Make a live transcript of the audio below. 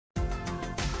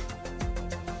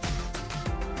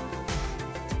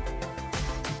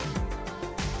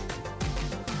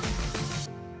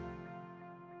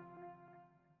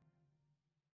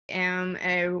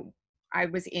I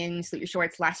was in Salute Your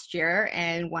Shorts last year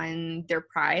and won their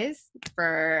prize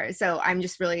so I'm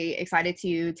just really excited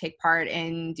to take part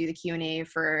and do the Q&A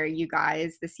for you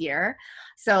guys this year.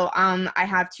 So I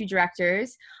have two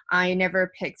directors. I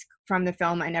never picked from the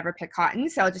film, I never picked Cotton,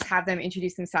 so I'll just have them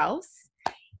introduce themselves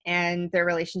and their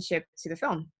relationship to the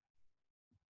film.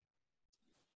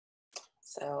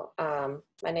 So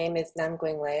my name is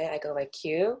NamQuyen. I go by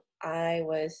Q. I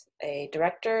was a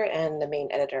director and the main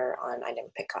editor on I Never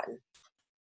Picked Cotton.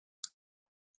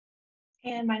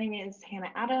 And my name is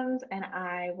Hanna Adams, and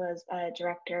I was a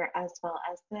director as well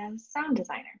as the sound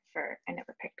designer for I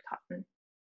Never Picked Cotton.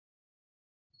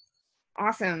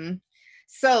 Awesome.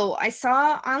 So I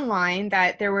saw online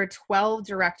that there were 12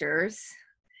 directors.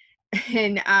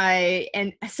 And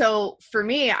so for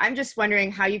me, I'm just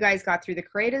wondering how you guys got through the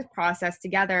creative process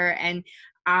together, and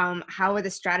how are the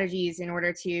strategies in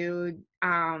order to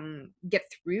get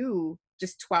through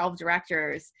just 12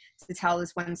 directors to tell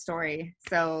this one story.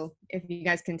 So if you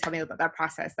guys can tell me about that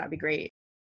process, that'd be great.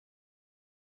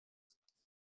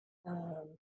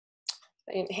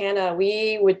 Hanna,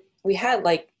 we had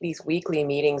like these weekly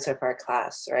meetings of our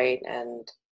class, right? And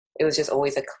it was just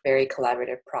always a very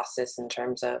collaborative process in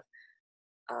terms of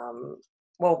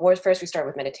well, first we start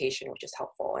with meditation, which is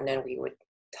helpful, and then we would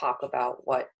talk about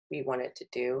what we wanted to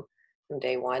do from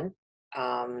day one.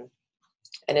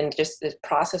 And then just the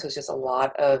process was just a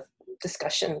lot of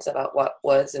discussions about what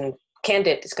was, and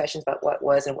candid discussions about what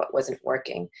was and what wasn't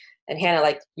working. And Hanna,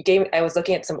 like I was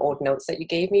looking at some old notes that you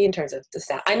gave me in terms of the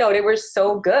sound. I know they were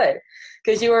so good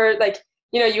because you were like,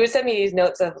 you would send me these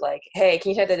notes of like, hey,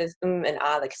 can you type that as and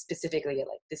ah, like specifically at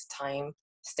like this time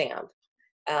stamp.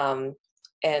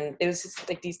 And it was just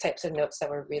like these types of notes that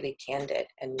were really candid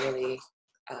and really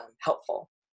helpful.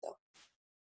 So.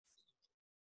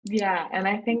 Yeah, and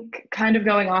I think kind of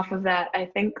going off of that, I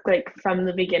think like from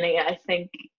the beginning, I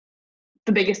think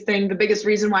the biggest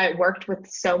reason why it worked with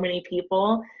so many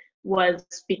people was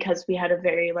because we had a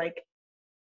very like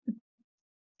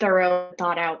thorough,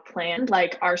 thought out plan.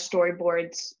 Like our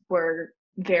storyboards were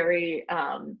very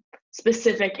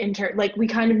specific like we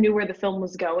kind of knew where the film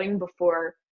was going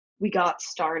before we got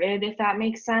started, if that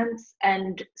makes sense.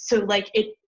 And so like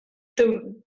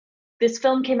this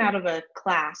film came out of a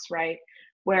class, right,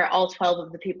 where all 12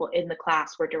 of the people in the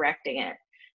class were directing it.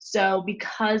 So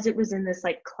because it was in this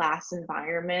like class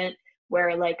environment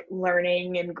where like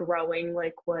learning and growing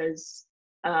like was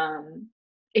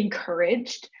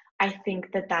encouraged, I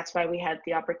think that that's why we had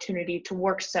the opportunity to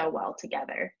work so well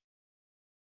together.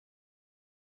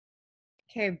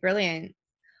 Okay, brilliant.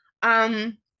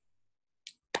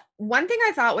 One thing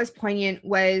I thought was poignant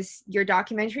was your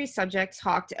documentary subject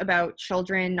talked about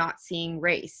children not seeing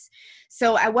race.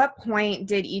 So at what point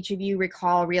did each of you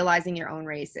recall realizing your own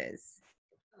races?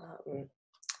 I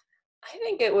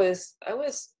think I'm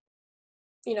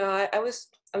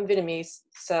Vietnamese,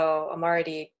 so I'm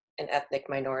already an ethnic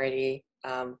minority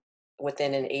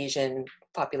within an Asian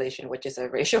population, which is a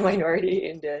racial minority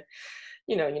in the,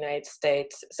 United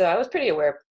States. So I was pretty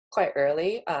aware quite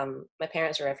early. My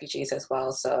parents are refugees as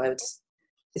well, so I was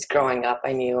just growing up.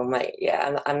 I knew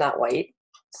I'm not white.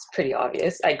 It's pretty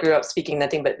obvious. I grew up speaking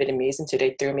nothing but Vietnamese until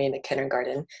they threw me in the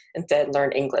kindergarten and said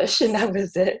learn English, and that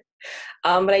was it.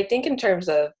 But I think in terms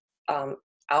of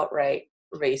outright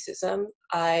racism,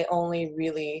 I only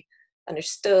really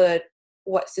understood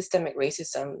what systemic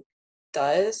racism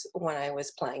does when I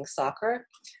was playing soccer.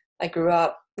 I grew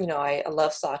up, I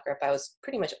love soccer, but I was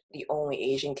pretty much the only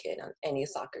Asian kid on any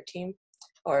soccer team.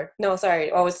 Or no,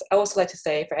 sorry, I also like to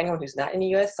say, for anyone who's not in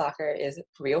the US, soccer is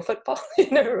real football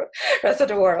in the rest of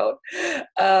the world.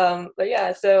 But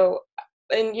yeah, so,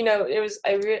 and it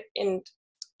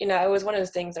was one of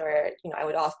those things where I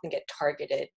would often get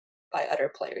targeted by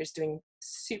other players doing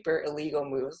super illegal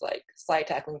moves like slide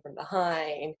tackling from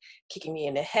behind, kicking me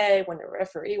in the head when the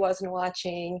referee wasn't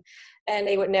watching, and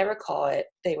they would never call it.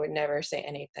 They would never say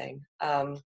anything.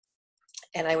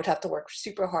 And I would have to work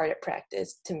super hard at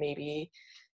practice to maybe,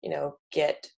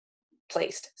 get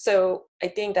placed. So I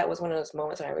think that was one of those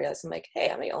moments when I realized I'm like, hey,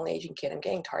 I'm the only Asian kid. I'm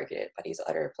getting targeted by these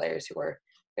other players who are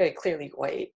very clearly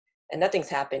white, and nothing's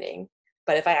happening.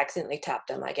 But if I accidentally tap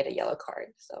them, I get a yellow card.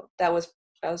 So I was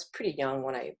pretty young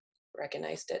when I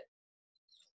recognized it.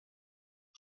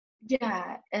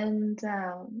 Yeah, and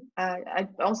I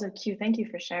also, Q, thank you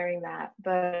for sharing that.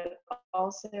 But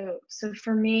also, so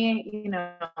for me,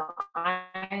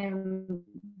 I'm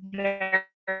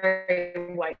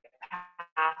very white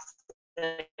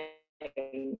passing,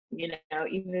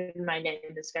 even my name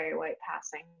is very white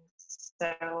passing.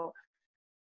 So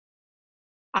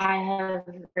I have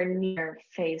very near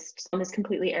faced almost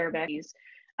completely Arabic.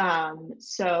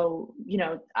 So, you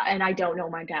know, and I don't know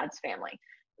my dad's family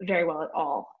very well at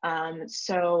all.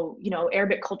 So, you know,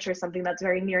 Arabic culture is something that's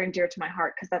very near and dear to my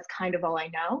heart because that's kind of all I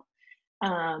know.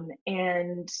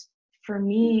 And for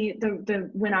me, the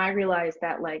when I realized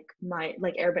that like my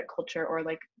like Arabic culture or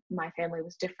like my family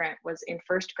was different was in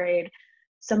first grade.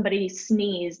 Somebody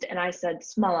sneezed and I said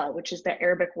smala, which is the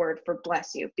Arabic word for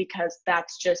bless you, because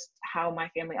that's just how my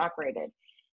family operated.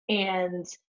 And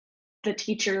the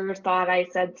teacher thought I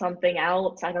said something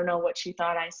else. I don't know what she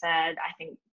thought I said. I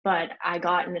think, but I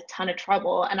got in a ton of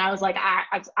trouble, and I was like,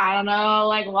 I don't know,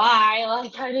 like why?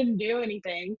 Like I didn't do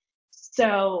anything.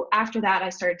 So after that, I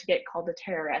started to get called a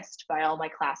terrorist by all my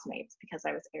classmates because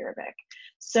I was Arabic.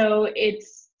 So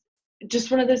it's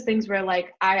just one of those things where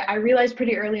like I realized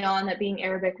pretty early on that being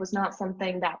Arabic was not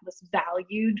something that was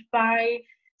valued by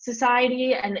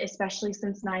society, and especially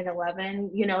since 9/11,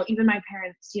 you know, even my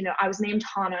parents, you know, I was named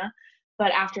Hanna,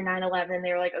 but after 9/11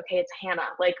 they were like, okay, it's Hanna,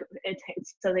 like it's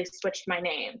so they switched my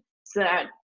name so that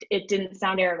it didn't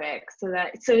sound Arabic, so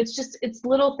it's just it's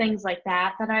little things like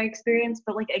that that I experienced.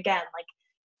 But like again, like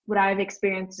what I've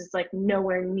experienced is like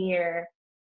nowhere near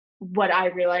what I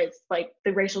realized, like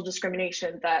the racial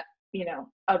discrimination that, you know,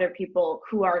 other people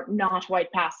who are not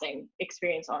white passing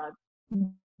experience on a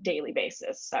daily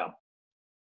basis. So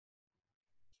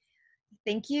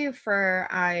Thank you for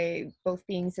both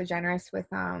being so generous with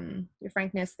your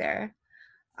frankness there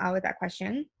with that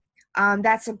question.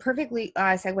 That's a perfectly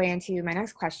segue into my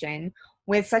next question.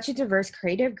 With such a diverse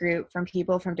creative group from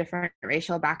people from different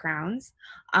racial backgrounds,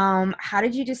 how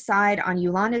did you decide on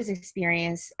Yolanda's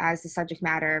experience as the subject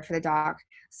matter for the doc?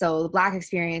 So the Black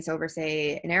experience over,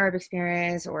 say, an Arab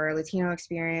experience or a Latino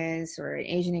experience or an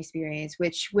Asian experience,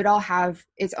 which would all have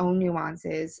its own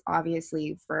nuances,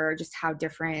 obviously, for just how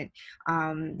different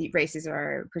the races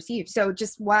are perceived. So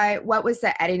just what was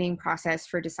the editing process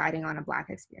for deciding on a Black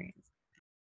experience?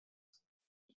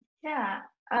 yeah,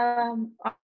 on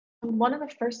one of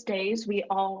the first days we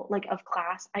all like of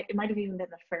class, it might have even been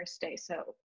the first day,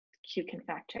 so Q can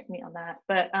fact check me on that,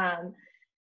 but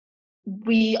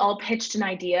we all pitched an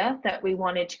idea that we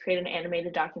wanted to create an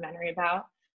animated documentary about.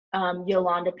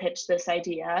 Yolanda pitched this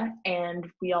idea and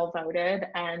we all voted,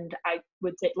 and I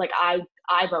would say like I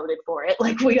voted for it.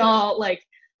 Like we all, like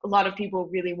a lot of people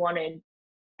really wanted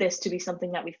this to be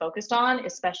something that we focused on,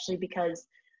 especially because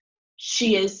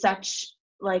she is such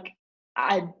like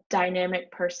a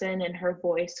dynamic person and her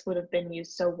voice would have been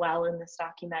used so well in this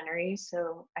documentary.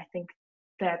 So I think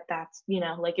that that's, you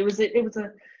know, like it was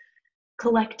a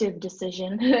collective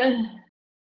decision.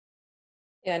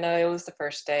 Yeah, no, it was the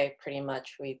first day pretty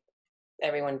much.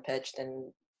 Everyone pitched,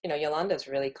 and you know, Yolanda's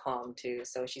really calm too.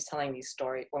 So she's telling these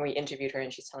stories when we interviewed her,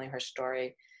 and she's telling her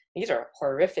story. These are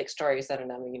horrific stories. I don't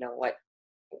know, you know what,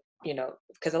 you know,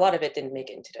 because a lot of it didn't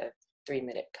make it into the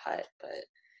 3-minute cut, but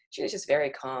she was just very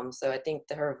calm. So I think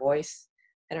that her voice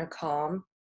and her calm,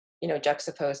 you know,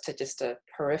 juxtaposed to just the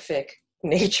horrific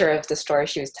nature of the story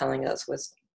she was telling us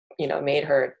was, you know, made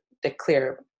her the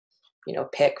clear, you know,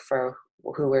 pick for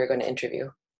who we were going to interview.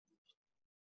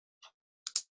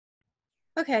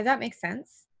 Okay, that makes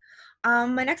sense.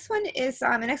 My next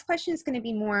question is going to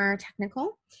be more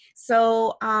technical.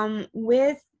 So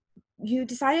you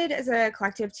decided as a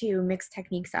collective to mix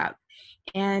techniques up,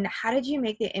 and how did you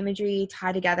make the imagery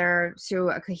tie together to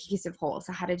a cohesive whole?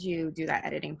 So how did you do that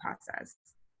editing process?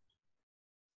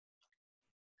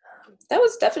 That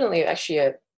was definitely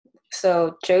actually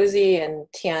so Josie and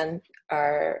Tian,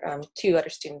 our 2 other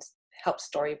students, helped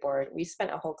storyboard. We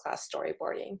spent a whole class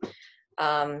storyboarding.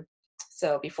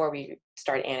 So before we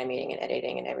started animating and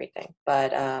editing and everything,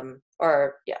 but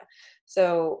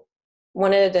so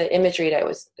one of the imagery that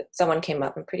someone came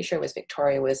up, I'm pretty sure it was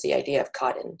Victoria, was the idea of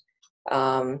cotton,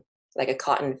 like a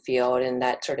cotton field, and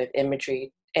that sort of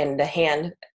imagery, and the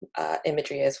hand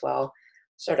imagery as well,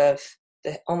 sort of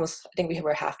almost, I think we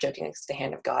were half joking, it's the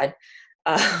hand of God,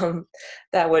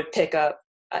 that would pick up,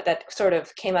 that sort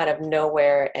of came out of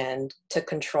nowhere and took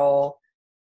control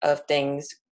of things.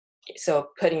 So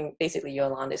putting basically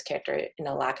Yolanda's character in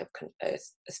a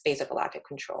space of a lack of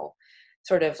control,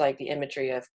 sort of like the imagery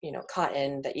of, you know,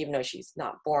 cotton, that even though she's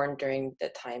not born during the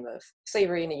time of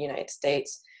slavery in the United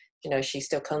States, you know, she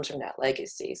still comes from that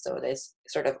legacy. So this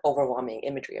sort of overwhelming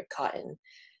imagery of cotton,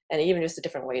 and even just the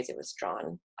different ways it was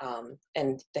drawn,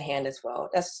 and the hand as well.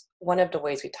 That's one of the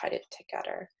ways we tied it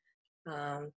together.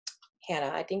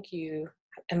 Hanna, I think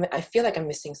I feel like I'm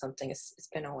missing something. It's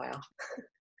been a while.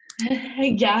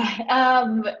 Yeah,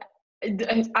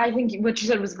 I think what you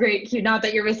said was great, Q. Not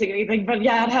that you're missing anything, but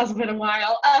yeah, it has been a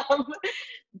while.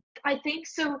 I think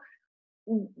so.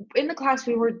 In the class,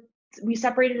 we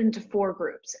separated into 4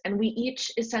 groups, and we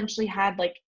each essentially had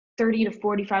like 30 to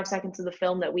 45 seconds of the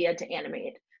film that we had to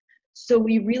animate. So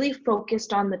we really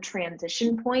focused on the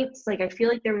transition points. Like I feel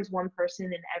like there was one person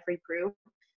in every group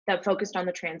that focused on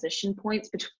the transition points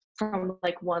from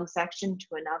like one section to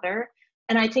another.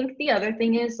 And I think the other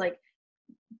thing is like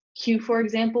Q, for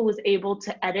example, was able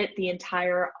to edit the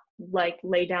entire like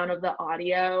laydown of the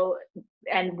audio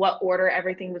and what order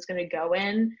everything was going to go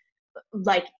in,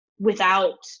 like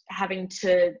without having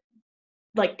to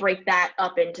like break that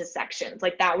up into sections.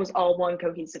 Like that was all one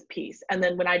cohesive piece. And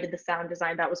then when I did the sound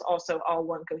design, that was also all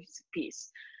one cohesive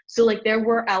piece. So like there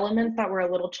were elements that were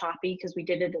a little choppy because we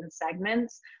did it in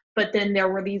segments, but then there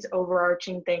were these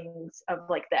overarching things of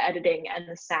like the editing and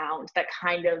the sound that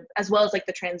kind of, as well as like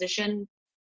the transition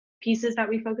pieces that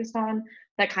we focused on,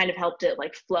 that kind of helped it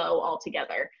like flow all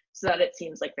together so that it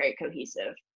seems like very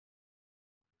cohesive.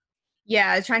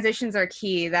 Yeah, transitions are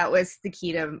key. That was the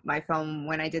key to my film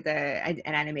when I did an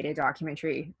animated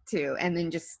documentary too. And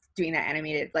then just doing that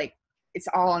animated, like it's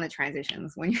all on the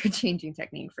transitions when you're changing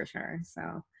technique for sure.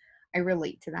 So I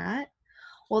relate to that.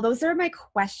 Well, those are my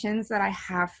questions that I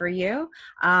have for you.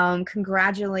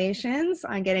 Congratulations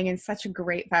on getting in such a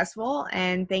great festival.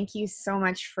 And thank you so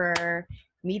much for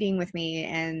meeting with me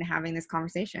and having this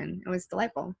conversation. It was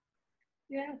delightful.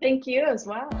 Yeah, thank you as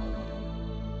well.